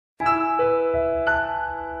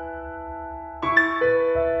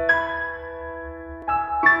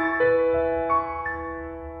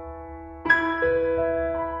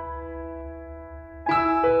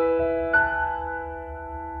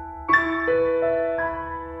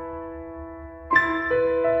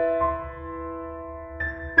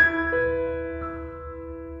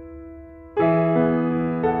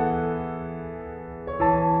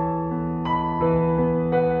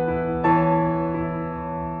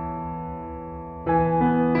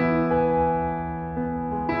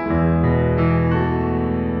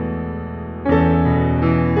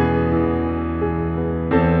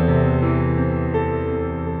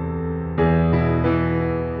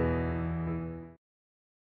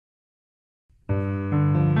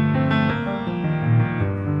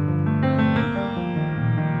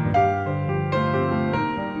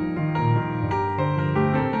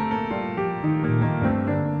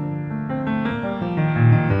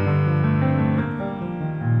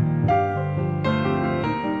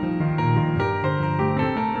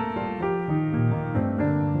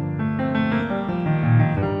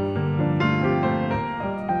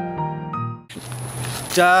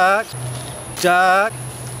duck, duck,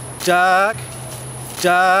 duck,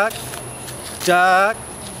 duck, duck.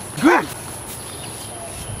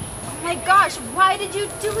 Oh my gosh, why did you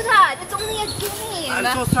do that? It's only a game. I'm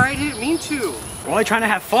so sorry, I didn't mean to. We're only trying to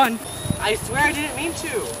have fun. I swear I didn't mean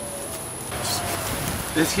to.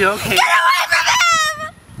 Is he okay? Get away from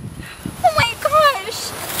him! Oh my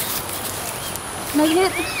gosh.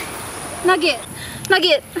 Nugget, Nugget,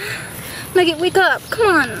 Nugget, Nugget, wake up. Come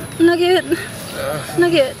on, Nugget,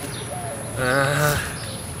 Nugget.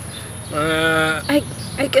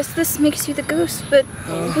 I guess this makes you the goose, but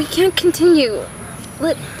we can't continue.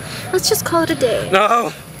 Let's just call it a day.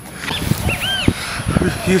 No!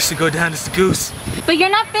 We used to go down as the goose. But you're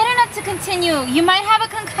not fit enough to continue. You might have a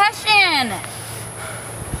concussion.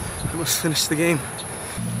 I must finish the game,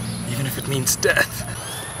 even if it means death.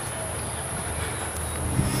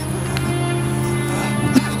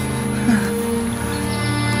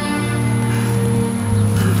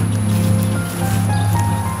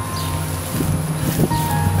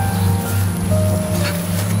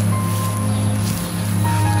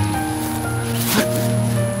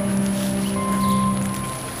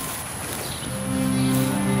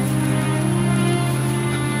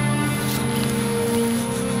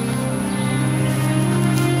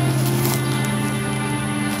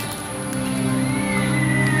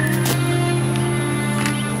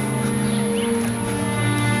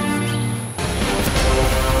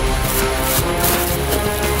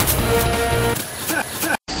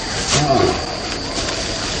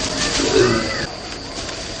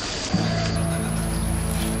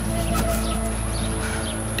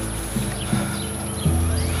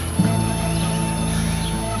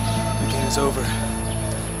 Is over.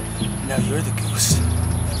 Now you're the goose.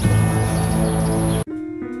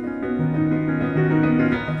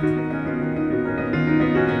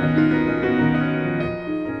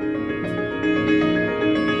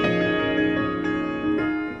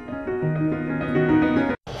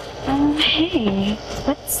 Oh, hey.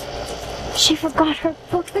 What's... She forgot her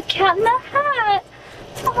book, The Cat in the Hat.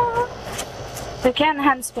 Oh. The Cat in the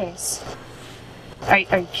Hat in Space. Are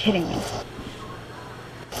you kidding me?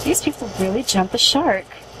 These people really jumped the shark.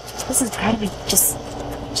 This has got to be just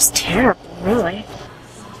terrible, really.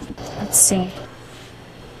 Let's see.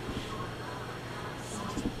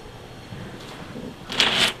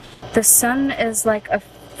 The sun is like a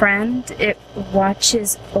friend. It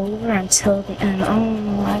watches over until the end. Oh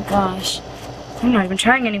my gosh. I'm not even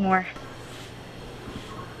trying anymore.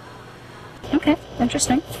 Okay,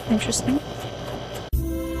 interesting. Interesting.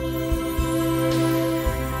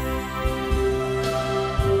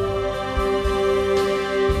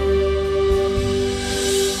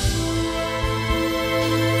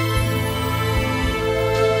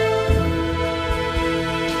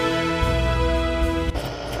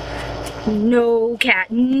 No,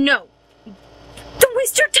 Cat, no. Don't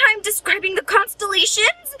waste your time describing the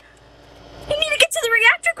constellations. You need to get to the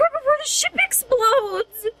reactor core before the ship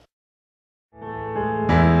explodes.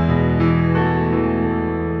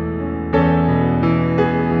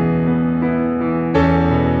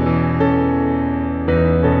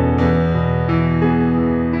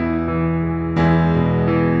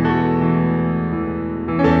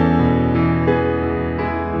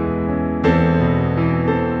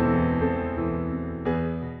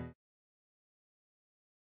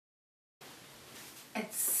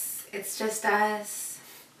 It's just us.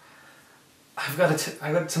 I've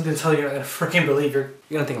got something to tell you. You're not gonna freaking believe. You're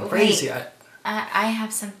gonna think I'm crazy. I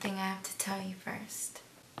have something I have to tell you first.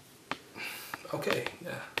 Okay,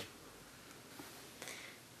 yeah.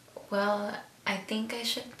 Well, I think I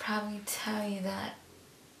should probably tell you that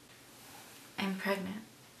I'm pregnant.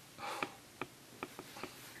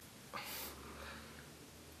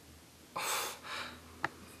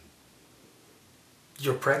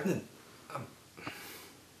 You're pregnant?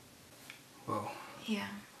 Whoa. Yeah.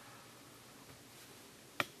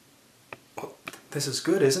 Well, this is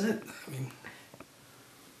good, isn't it? I mean...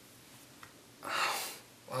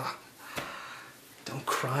 Well, don't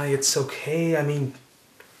cry, it's okay. I mean,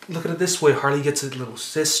 look at it this way. Harley gets a little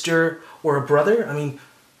sister or a brother. I mean,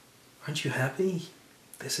 aren't you happy?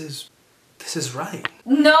 This is right.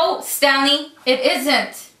 No, Stanley, it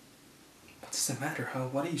isn't. What's the matter?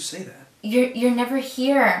 Why do you say that? You're never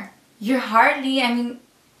here. You're hardly. I mean,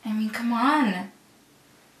 come on.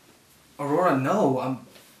 Aurora, no.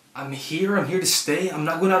 I'm here. I'm here to stay. I'm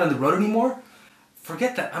not going out on the road anymore.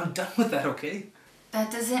 Forget that. I'm done with that, okay?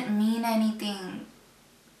 That doesn't mean anything.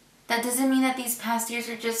 That doesn't mean that these past years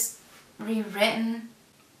are just rewritten.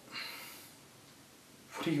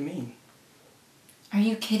 What do you mean? Are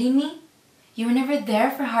you kidding me? You were never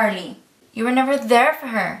there for Harley. You were never there for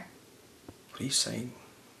her. What are you saying?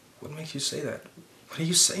 What makes you say that? What are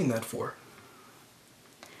you saying that for?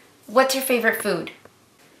 What's your favorite food?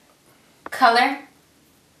 Color?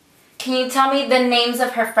 Can you tell me the names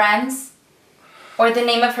of her friends? Or the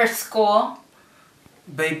name of her school?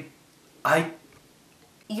 Babe,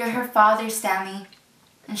 You're her father, Stanley.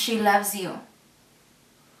 And she loves you.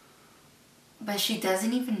 But she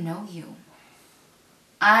doesn't even know you.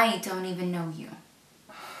 I don't even know you.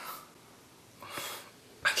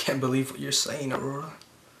 I can't believe what you're saying, Aurora.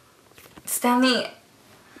 Stanley,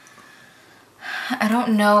 I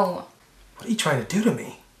don't know. What are you trying to do to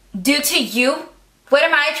me? Do to you? What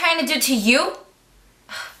am I trying to do to you?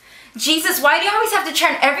 Jesus, why do you always have to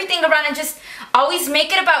turn everything around and just always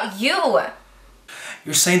make it about you?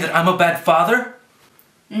 You're saying that I'm a bad father?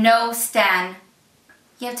 No, Stan.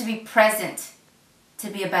 You have to be present to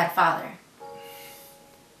be a bad father.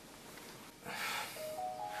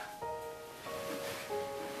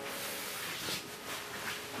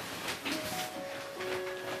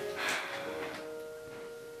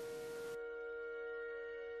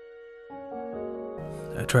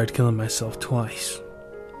 I tried killing myself twice.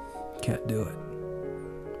 Can't do it.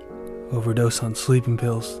 Overdose on sleeping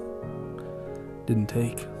pills. Didn't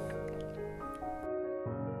take.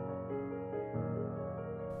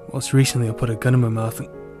 Most recently, I put a gun in my mouth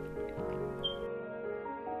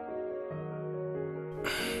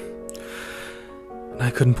and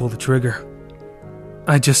I couldn't pull the trigger.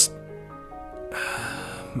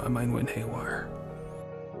 My mind went haywire.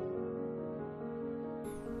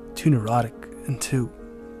 Too neurotic and too...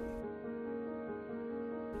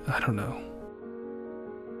 I don't know.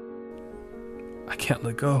 I can't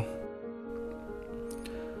let go.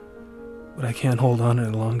 But I can't hold on any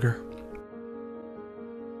longer.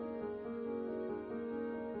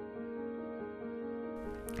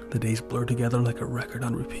 The days blur together like a record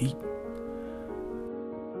on repeat.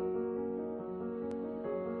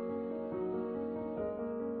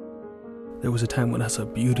 There was a time when I saw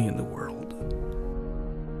beauty in the world.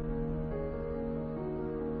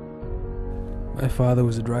 My father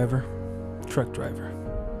was a driver, truck driver.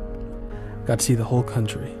 Got to see the whole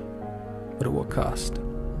country, but at what cost?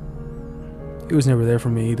 He was never there for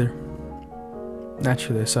me either.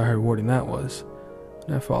 Naturally, I saw how rewarding that was,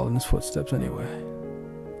 and I followed in his footsteps anyway.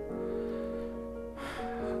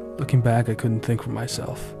 Looking back, I couldn't think for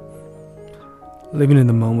myself. Living in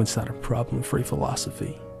the moment's not a problem-free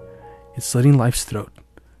philosophy. It's slitting life's throat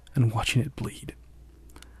and watching it bleed.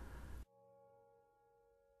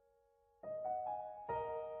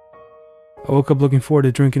 I woke up looking forward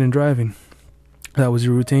to drinking and driving. That was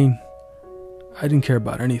a routine. I didn't care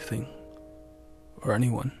about anything or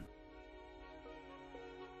anyone.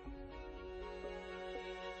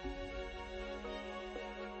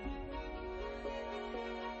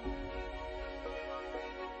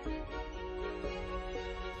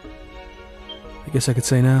 I guess I could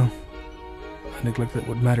say now, I neglected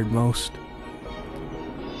what mattered most.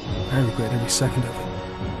 I regret every second of it.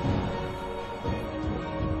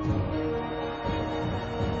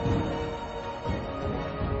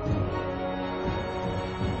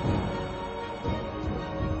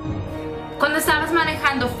 Cuando estabas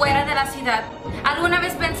manejando fuera de la ciudad, ¿alguna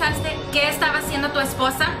vez pensaste qué estaba haciendo tu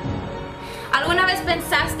esposa? ¿Alguna vez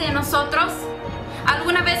pensaste en nosotros?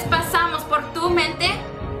 ¿Alguna vez pasamos por tu mente?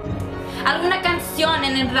 ¿Alguna canción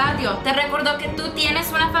en el radio te recordó que tú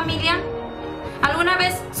tienes una familia? ¿Alguna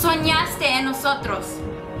vez soñaste en nosotros?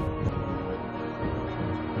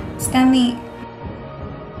 Stanley,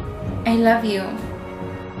 I love you.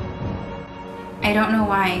 I don't know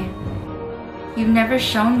why. You've never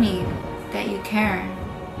shown me that you care.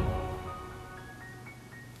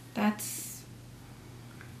 That's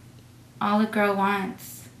all a girl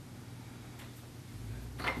wants.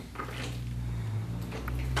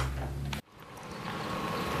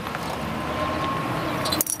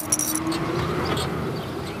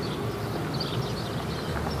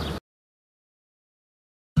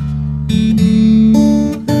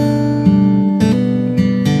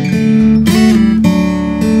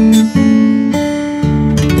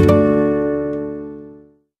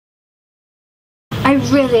 I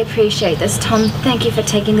really appreciate this, Tom. Thank you for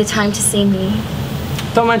taking the time to see me.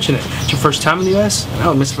 Don't mention it. It's your first time in the US, and I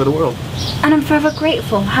would miss it for the world. And I'm forever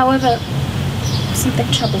grateful. However, something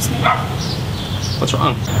troubles me. What's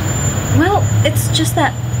wrong? Well, it's just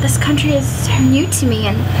that this country is so new to me,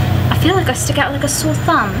 and I feel like I stick out like a sore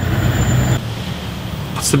thumb.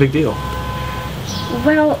 What's the big deal?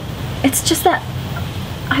 Well, it's just that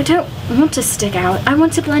I don't want to stick out. I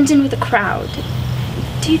want to blend in with the crowd.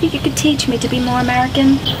 Do you think you could teach me to be more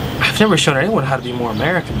American? I've never shown anyone how to be more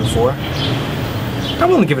American before. I'm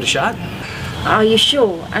willing to give it a shot. Are you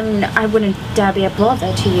sure? I mean, I wouldn't dare be a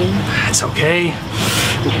bother to you. It's okay.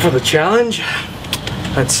 For the challenge,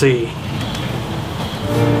 let's see.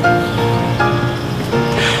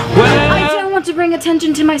 Well, I don't want to bring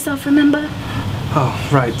attention to myself, remember? oh,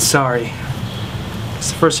 right, sorry.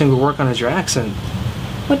 It's the first thing we'll work on is your accent.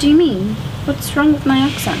 What do you mean? What's wrong with my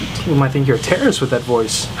accent? People might think you're a terrorist with that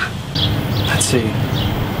voice. Let's see.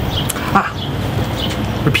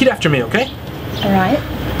 Repeat after me, okay? Alright.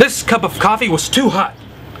 This cup of coffee was too hot.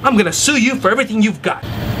 I'm gonna sue you for everything you've got.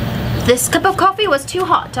 This cup of coffee was too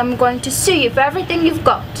hot. I'm going to sue you for everything you've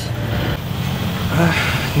got.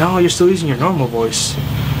 No, you're still using your normal voice.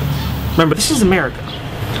 Remember, this is America.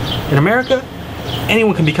 In America,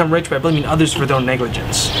 anyone can become rich by blaming others for their own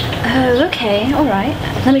negligence. Oh, okay, alright.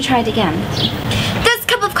 Let me try it again. This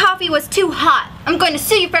cup of coffee was too hot. I'm going to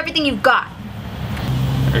sue you for everything you've got.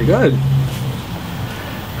 Very good.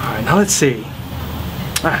 Alright, now let's see.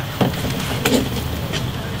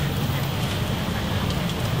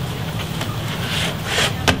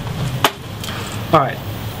 Alright,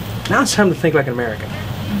 now it's time to think like an American.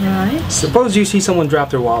 Right. Suppose you see someone drop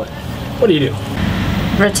their wallet. What do you do?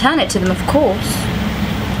 Return it to them, of course.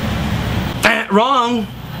 Wrong!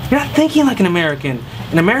 You're not thinking like an American.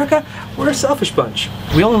 In America, we're a selfish bunch.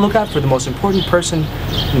 We only look out for the most important person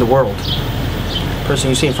in the world. The person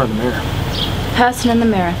you see in front of the mirror. Person in the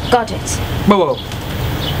mirror. Got it. Whoa, whoa.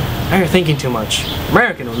 Now you're thinking too much.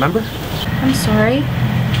 American, remember? I'm sorry.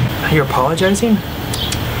 Now you're apologizing?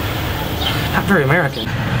 Not very American.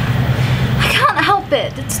 I can't help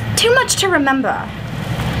it. It's too much to remember.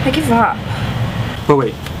 I give up. But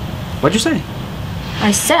wait, what'd you say?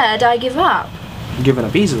 I said I give up. You're giving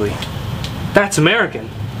up easily. That's American.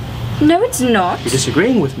 No, it's not. You're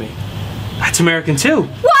disagreeing with me. That's American too.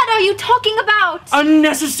 What are you talking about?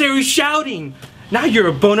 Unnecessary shouting! Now you're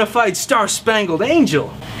a bona fide star-spangled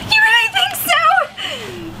angel. You really think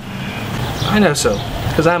so? I know so,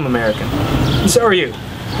 because I'm American. And so are you.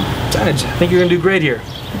 Besides, I think you're gonna do great here.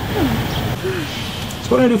 So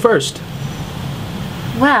what do I do first?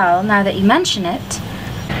 Well, now that you mention it,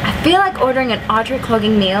 I feel like ordering an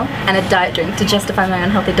artery-clogging meal and a diet drink to justify my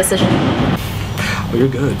unhealthy decision. Oh, you're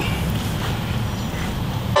good.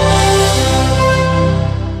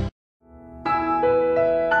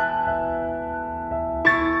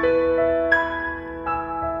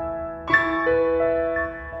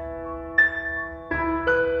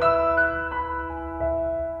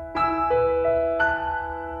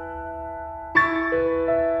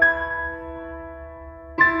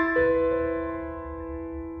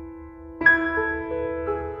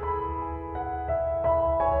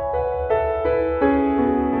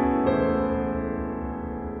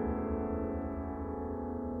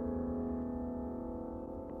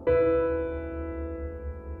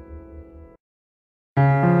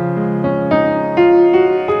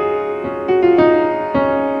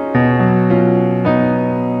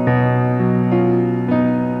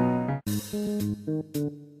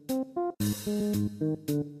 Thank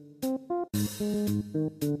you.